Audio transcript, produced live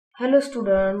Hello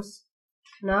students,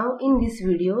 now in this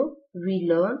video we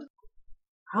learn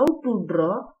how to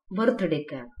draw birthday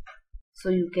cap. So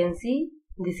you can see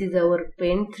this is our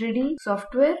Paint 3D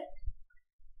software.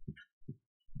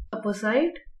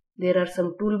 Opposite there are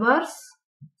some toolbars.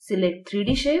 Select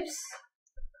 3D shapes.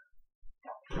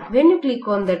 When you click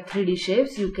on that 3D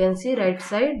shapes, you can see right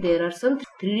side there are some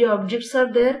 3D objects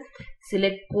are there.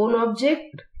 Select cone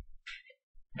object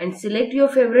and select your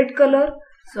favorite color.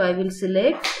 So I will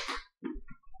select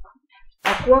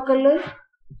aqua color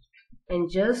and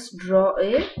just draw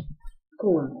a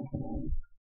cone.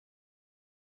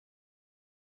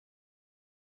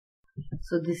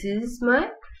 So this is my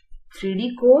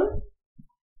 3D cone.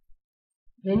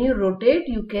 When you rotate,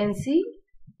 you can see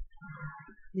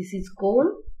this is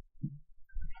cone.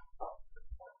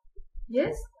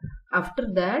 Yes. After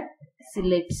that,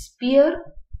 select sphere,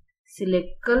 select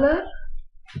color.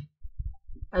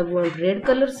 I want red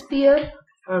color sphere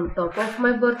on top of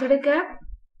my birthday cap.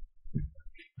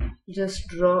 Just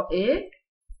draw a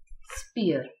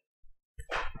sphere.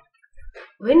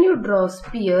 When you draw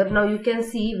sphere, now you can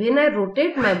see when I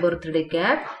rotate my birthday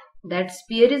cap, that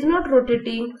sphere is not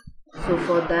rotating. So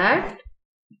for that,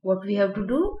 what we have to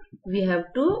do? We have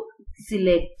to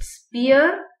select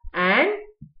sphere and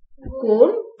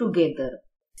cone together.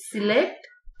 Select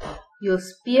your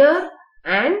sphere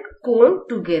and cone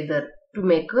together to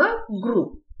make a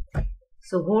group.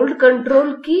 So hold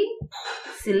Control key,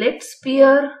 select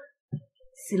sphere,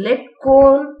 select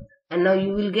cone, and now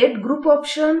you will get group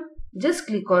option. Just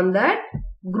click on that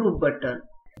group button.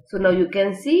 So now you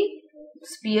can see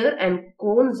sphere and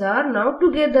cones are now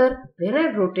together. When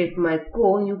I rotate my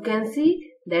cone, you can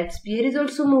see that sphere is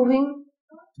also moving.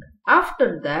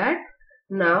 After that,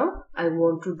 now I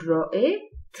want to draw a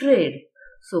thread.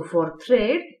 So for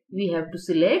thread, we have to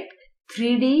select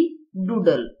 3D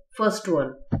doodle. First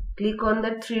one. Click on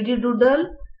that 3D doodle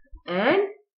and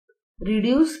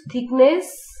reduce thickness.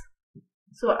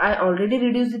 So I already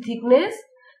reduced the thickness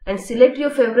and select your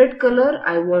favorite color.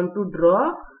 I want to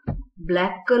draw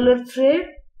black color thread.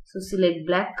 So select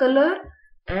black color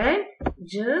and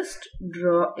just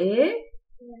draw a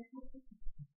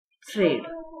thread.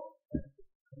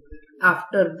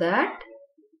 After that,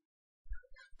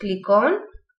 click on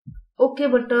OK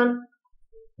button.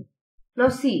 Now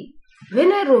see,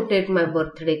 when I rotate my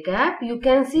birthday cap, you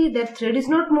can see that thread is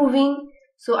not moving.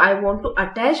 So I want to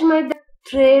attach my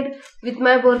thread with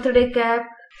my birthday cap.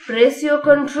 Press your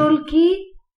Control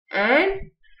key and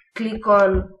click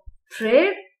on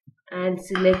thread and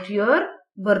select your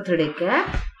birthday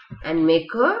cap and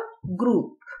make a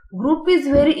group. Group is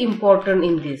very important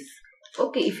in this.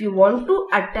 Okay, if you want to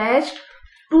attach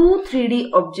two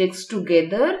 3D objects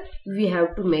together, we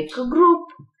have to make a group.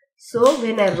 So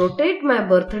when I rotate my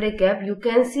birthday cap, you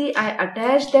can see I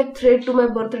attach that thread to my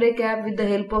birthday cap with the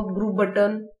help of group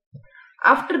button.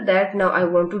 After that, now I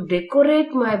want to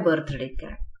decorate my birthday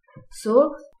cap.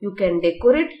 So you can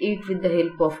decorate it with the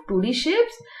help of 2D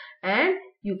shapes and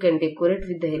you can decorate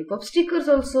with the help of stickers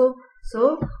also.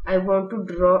 So I want to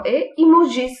draw a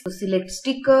emojis. So select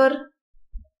sticker.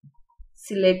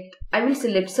 I will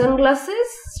select sunglasses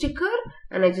sticker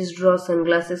and I just draw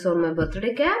sunglasses on my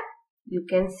birthday cap. You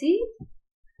can see,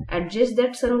 adjust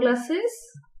that sunglasses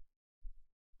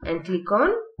and click on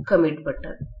commit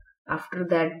button. After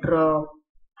that, draw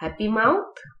happy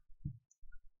mouth.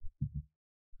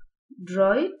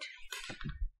 Draw it,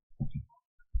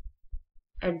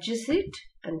 adjust it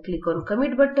and click on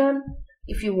commit button.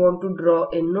 If you want to draw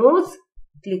a nose,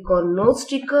 click on nose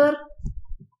sticker.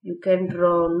 You can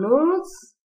draw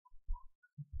nose,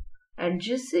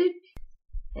 adjust it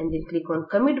and then click on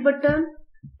commit button.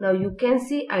 Now you can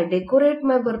see I decorate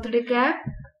my birthday cap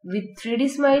with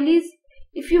 3D smileys.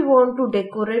 If you want to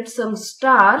decorate some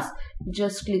stars,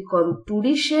 just click on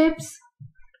 2D shapes,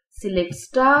 select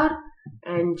star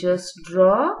and just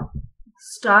draw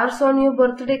stars on your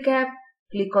birthday cap.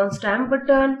 Click on stamp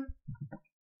button.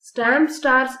 Stamp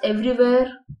stars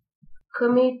everywhere.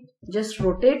 Commit. Just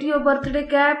rotate your birthday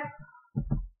cap.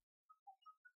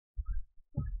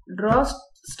 Draw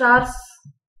stars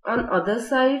on other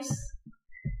sides.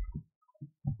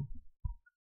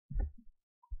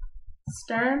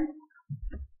 Stamp.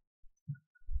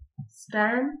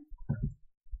 Stamp.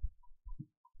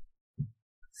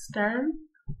 Stamp.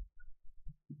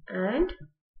 And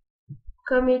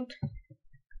commit.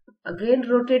 Again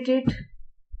rotate it.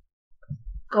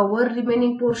 Cover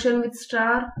remaining portion with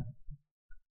star.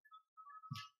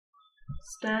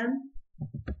 Stamp.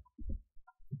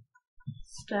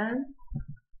 Stamp.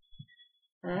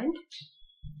 And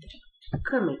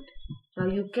commit. Now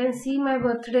you can see my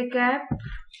birthday cap.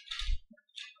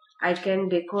 I can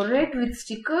decorate with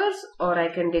stickers or I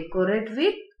can decorate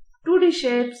with 2D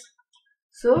shapes.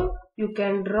 So you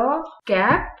can draw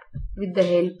cap with the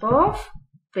help of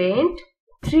Paint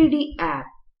 3D app.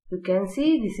 You can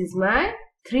see this is my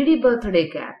 3D birthday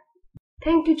cap.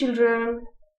 Thank you, children.